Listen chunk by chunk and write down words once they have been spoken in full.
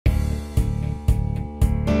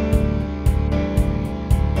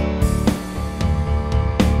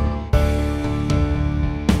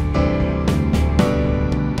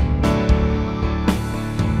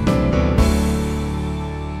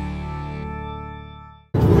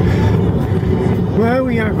Well,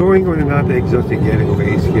 we are going on another exotic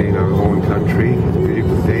getaways here in our own country. It's a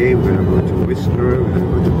beautiful day. We're going to go to Whistler, we're going to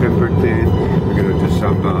go to Pemberton, we're going to do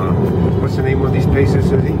some, what's the name of these places,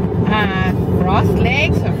 Susie? Frost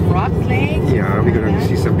Lakes or Frost Lakes. Yeah, we're going to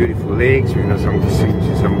see some beautiful lakes, we're going to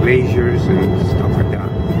see some glaciers and stuff like that.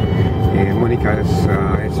 And Monica's,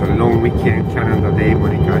 it's a long weekend, Canada Day.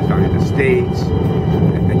 Monica is down in the States.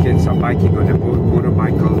 And the kids are biking on the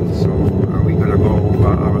motorcycles, so we're going to go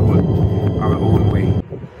our own way.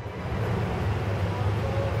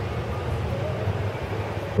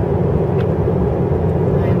 I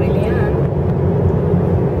really am.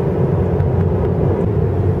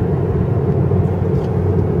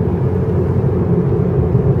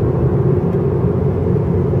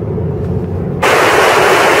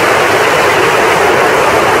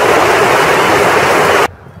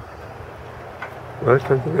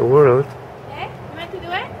 Welcome to the world. Yeah? You want to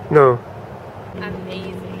do it? No.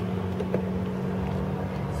 Amazing.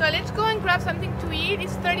 So let's go and grab something to eat.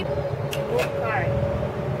 It's 30. Card.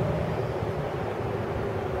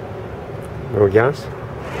 No gas?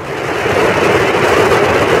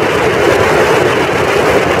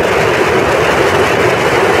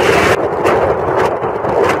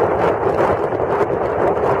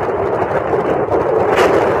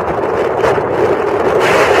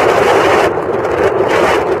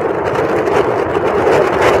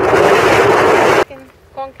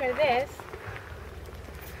 Conquer this.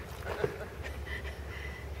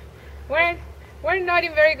 We're not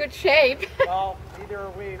in very good shape. Well, neither are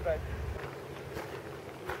we, but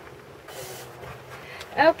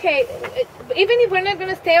Okay, even if we're not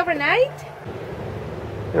gonna stay overnight.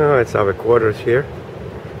 Oh, it's our quarters here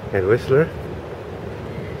at Whistler.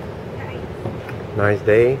 Nice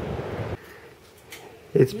day.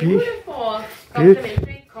 It's Beautiful. Beautiful.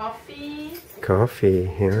 Complimentary coffee.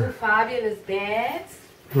 Coffee, yeah. Two fabulous beds.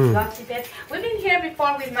 Lucky beds. We've been here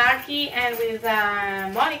before with Marky and with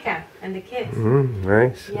Monica and the kids.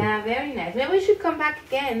 Nice. Yeah, very nice. Maybe we should come back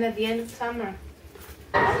again at the end of summer.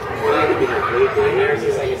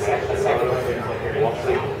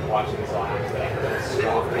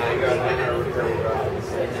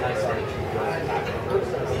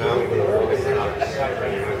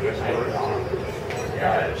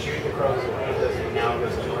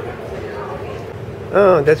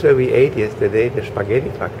 Oh, that's where we ate yesterday, the spaghetti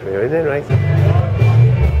factory, isn't that right?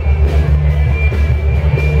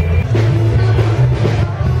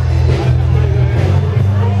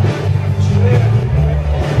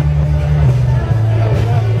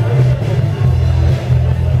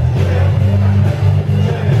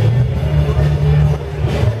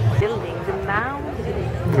 Building the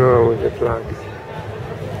mountain. Oh, with the flag.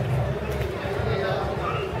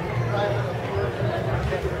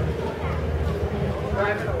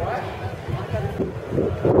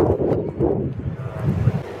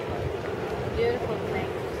 Beautiful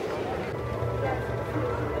place.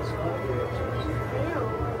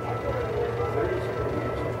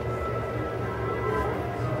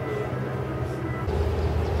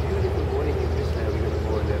 Beautiful morning in Whistler. We're going to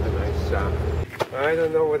go and have a nice I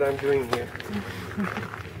don't know what I'm doing here.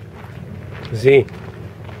 Z.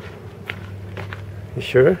 You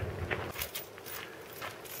sure?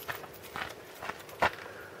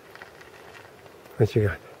 What you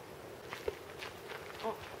got?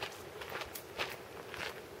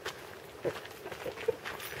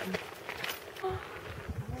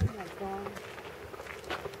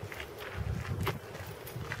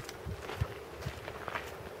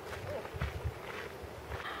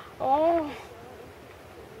 Oh.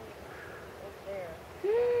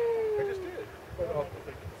 I just did. I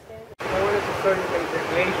wanted to show you the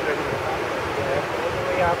glacier all the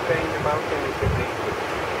way up there in the mountain is the glacier.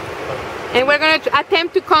 And we're going to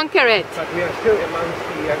attempt to conquer it. But we are still amongst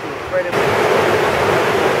the incredible...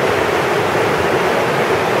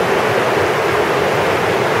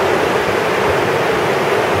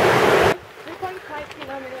 3.5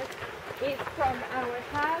 kilometers is from our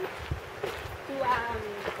house to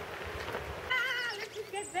let's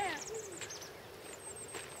just get there.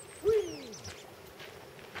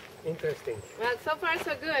 Interesting. Well, so far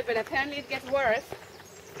so good, but apparently it gets worse.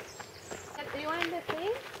 Do you want the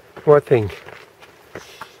thing? What thing?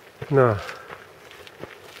 No.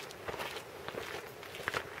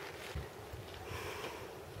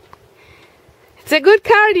 It's a good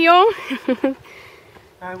cardio.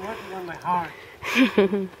 I'm working on my heart.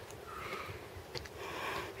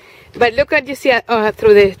 But look what you see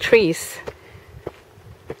through the trees.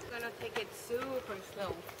 I'm gonna take it super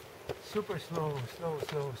slow. Super slow.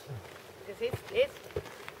 Because it's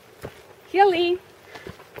hilly.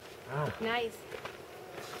 Nice.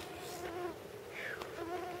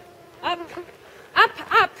 Up,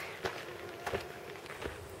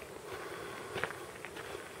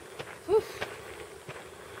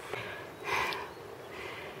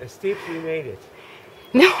 steep, we made it.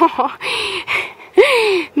 No,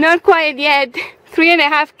 not quite yet.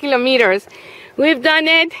 3.5 kilometers. We've done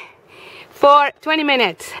it for 20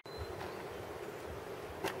 minutes.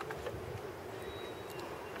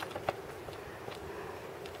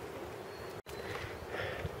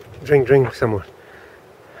 Drink, someone.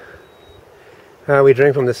 We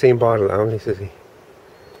drank from the same bottle, only Susie.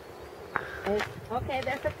 Okay,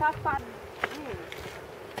 that's a tough part.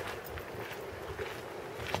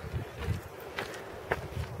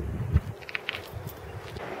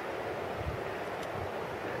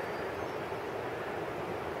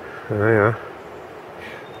 Oh yeah.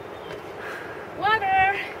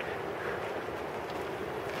 Water!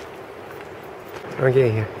 Okay,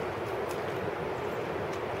 here.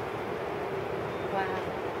 Wow.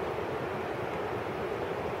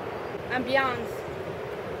 Ambiance.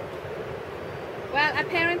 Well,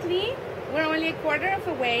 apparently, we're only a quarter of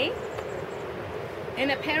the way,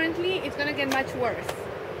 and apparently it's gonna get much worse.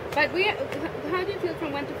 But how do you feel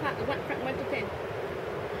from 1 to 5, from 1 to 10?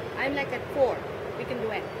 I'm like at 4. We can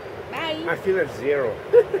do it. Bye. I feel at 0.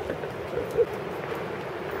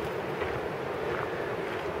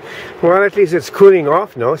 Well, at least it's cooling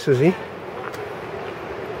off, no, Susie?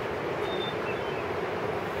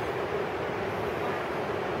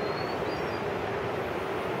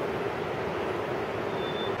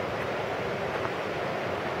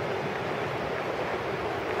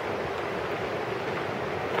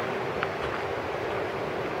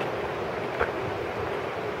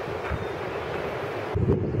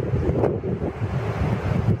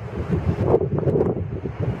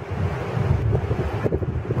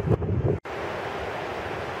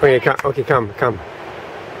 Okay, come.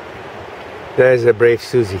 There's a brave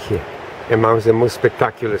Susie here, amongst the most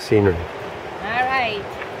spectacular scenery. All right.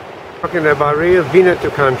 Talking about real Veneto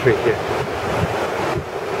country here.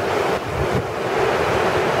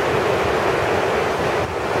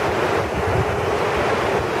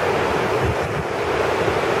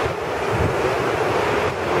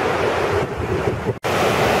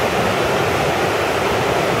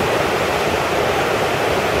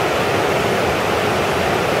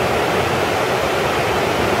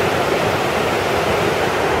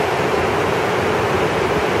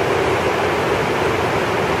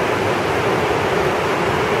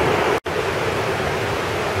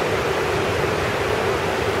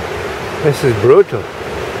 This is brutal.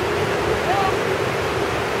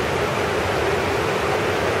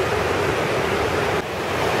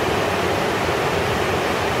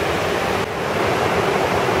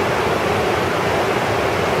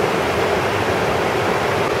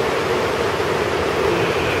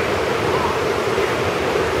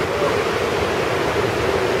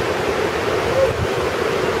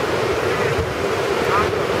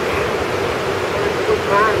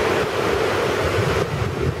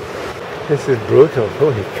 This is brutal,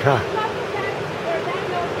 holy cow.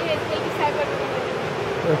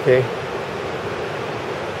 Okay.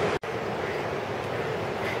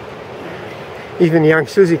 Even young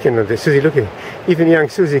Susie cannot do it. Susie, look at it. Even young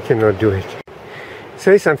Susie cannot do it.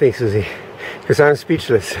 Say something, Susie, because I'm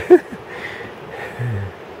speechless.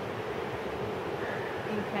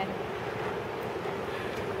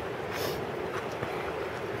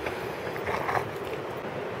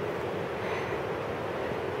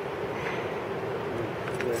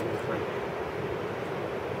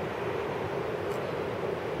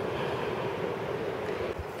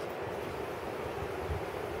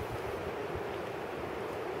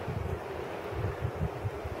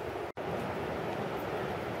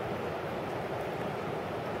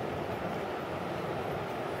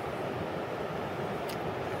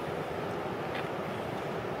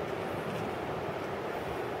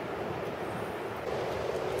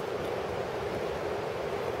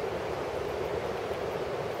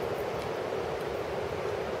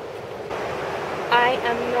 I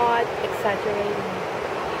am not exaggerating.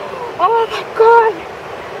 Oh my God!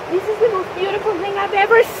 This is the most beautiful thing I've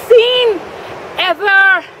ever seen!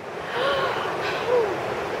 Ever!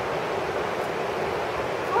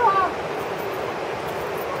 Oh.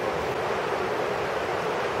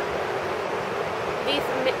 This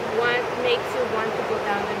one makes you want to go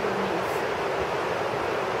down on your knees.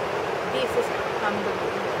 This is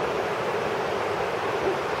humbling.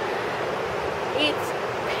 It's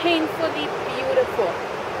painfully beautiful.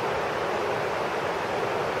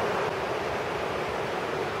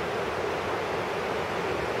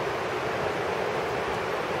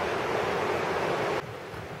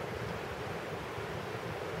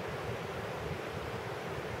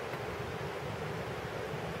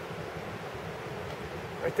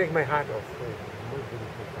 I take my hat off.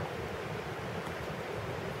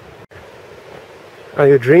 Are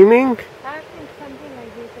you dreaming? I think something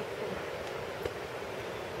like this actually.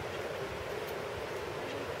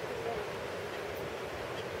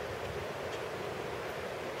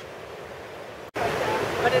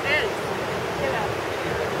 But it is.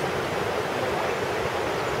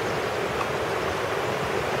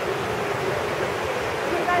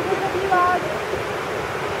 Hey guys, look at the vlog.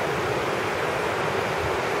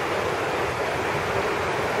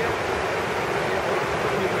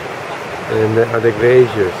 And the other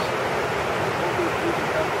glaciers.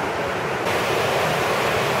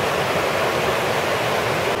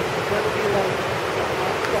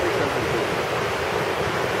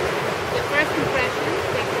 The first impression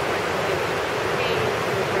takes the first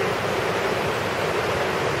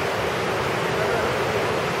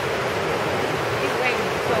It's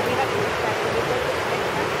raining, so we have to start a little bit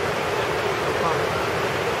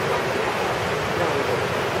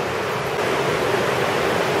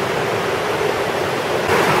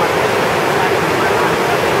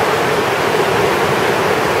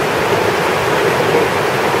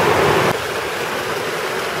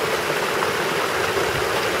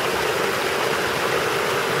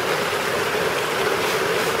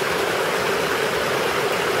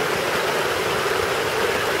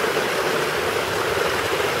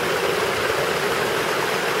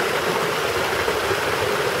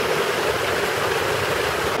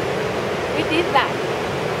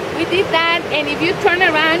We did that, and if you turn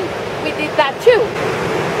around, we did that too.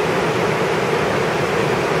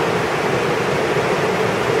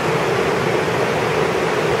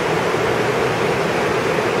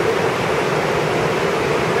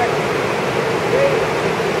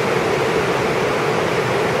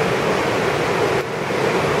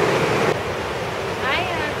 I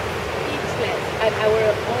am speechless at our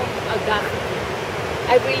own audacity.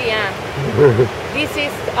 I really am. This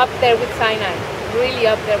is up there with Sinai. Really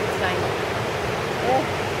up there with Sinai.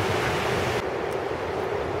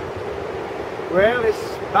 Well,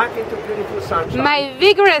 it's back into beautiful sunshine. My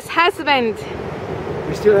vigorous husband.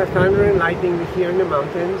 We still have thunder and lightning here in the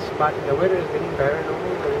mountains, but the weather is getting better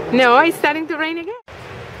now. No, it's starting to rain again.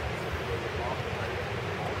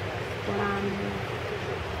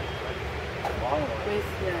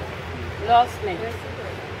 Lost me.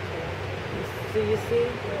 Do you see?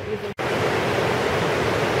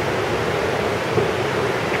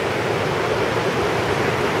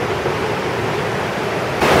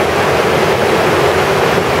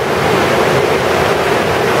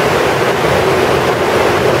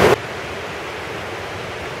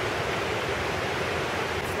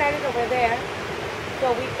 Started over there,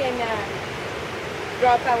 so we can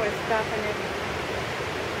drop our stuff and everything.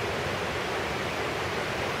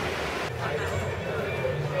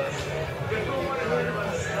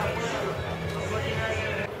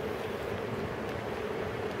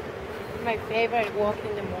 My favorite walk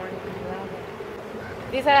in the morning. I love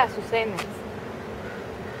it. These are azucenas.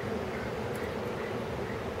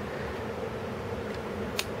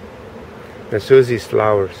 The Susie's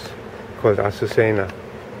flowers called azucena.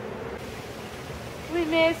 We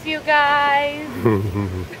miss you guys.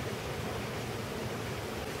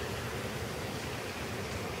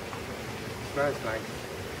 Smells nice.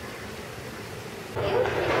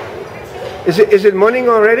 Is it morning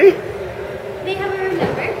already? They have a room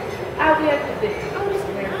number. We have to do.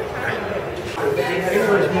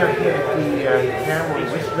 Anyways, we are here at the Camel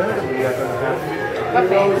Whistler. We are going to have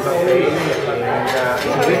Buffet. buffet and So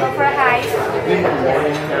we go for a hike. good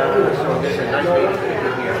morning. So there's a nice lady taking a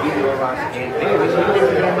video of us. And anyways, thank you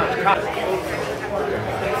very much.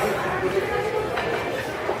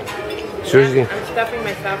 Susie. I'm stuffing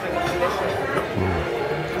myself in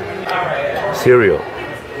delicious. Cereal.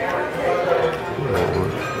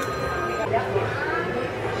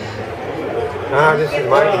 This is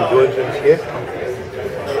my indulgence here.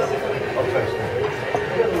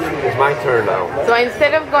 It's my turn now. So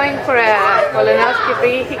instead of going for a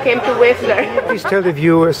colonoscopy, he came to Whistler. Please tell the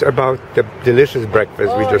viewers about the delicious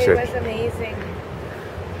breakfast we just it had. was amazing.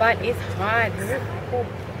 But it's hot.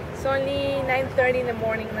 It's only 9:30 in the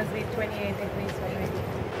morning, must be 28 degrees already.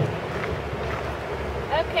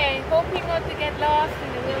 Okay, hoping not to get lost in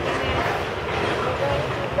the wilderness. We're going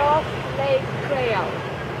to Lost Lake Trail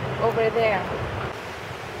over there.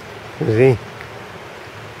 Susie,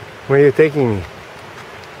 where are you taking me?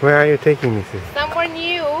 Where are you taking me, Susie? Somewhere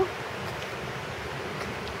new.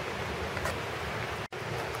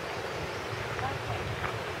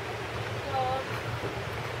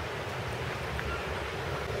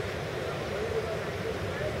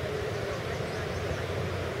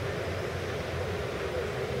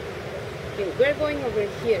 Okay, we're going over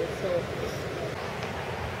here, so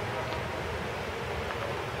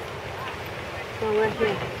So we're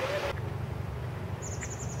here.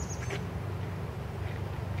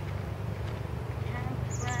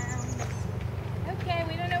 Okay,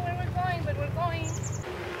 we don't know where we're going, but we're going.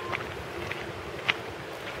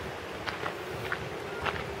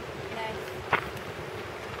 Nice.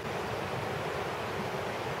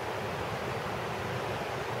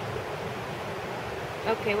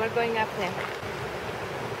 Okay, we're going up there.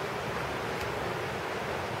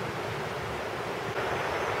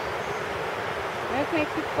 Okay,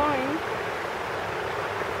 keep going.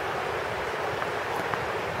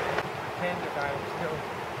 Pretend that I'm still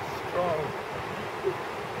strong.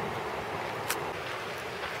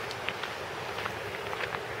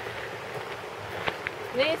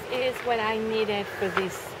 This is what I needed for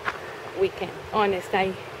this weekend. Honest,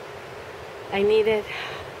 I needed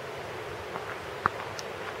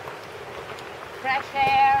fresh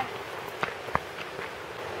air.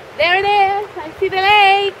 There it is. I see the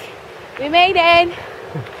lake. We made it.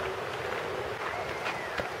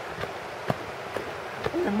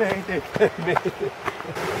 I made it. I made it.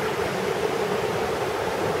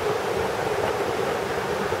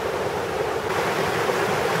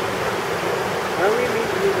 Well, we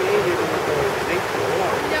made it in the lake for a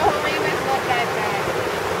while. No, it was not that bad.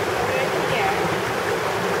 We're here.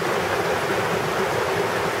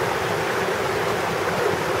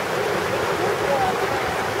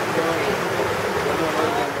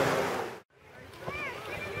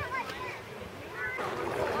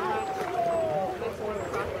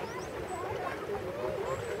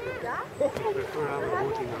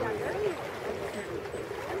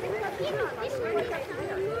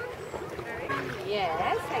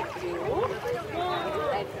 Yes, I do.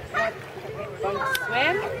 I'm going to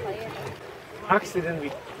swim. Accident, we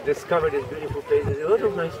discovered this beautiful place. There's a lot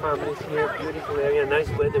of nice families here, beautiful area, nice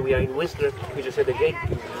weather. We are in Whistler. We just had a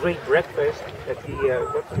great breakfast at the,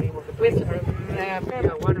 what's the name of the place? Yeah,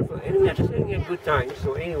 wonderful. And we are just having a good time.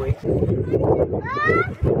 So anyways. Yeah,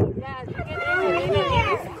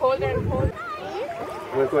 it's colder and colder.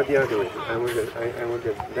 We'll go the other way. I want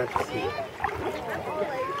that sea.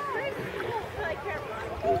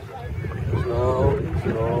 Slow.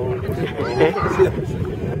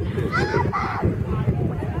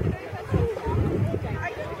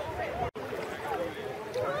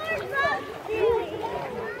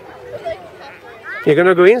 You're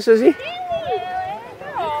gonna go in, Susie?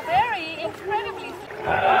 Oh, very incredibly.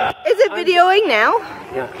 Is it videoing now?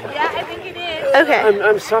 Yeah, I think it is. Okay.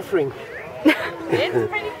 I'm suffering. It's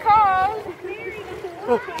pretty cold.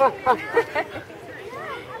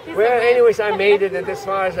 Well, anyways, I made it, and as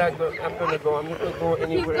far as I'm gonna go, I'm not gonna go He's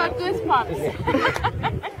anywhere got else. goosebumps.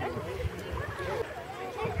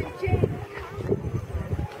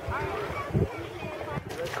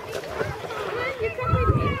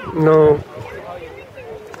 No.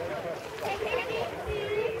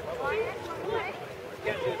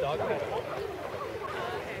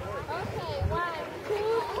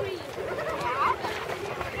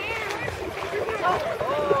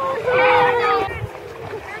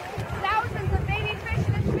 Thousands of baby fish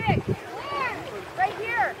in a stick. Right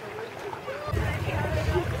here.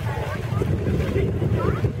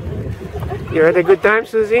 You had a good time,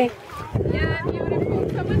 Susie? Yeah, beautiful.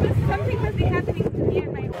 Something must be happening to me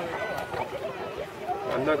and my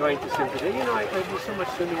I'm not going to swim today. You know, I do so much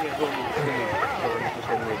swimming at home.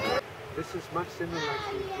 This is much similar to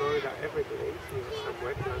Florida Everglades. We have some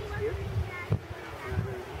wetlands here.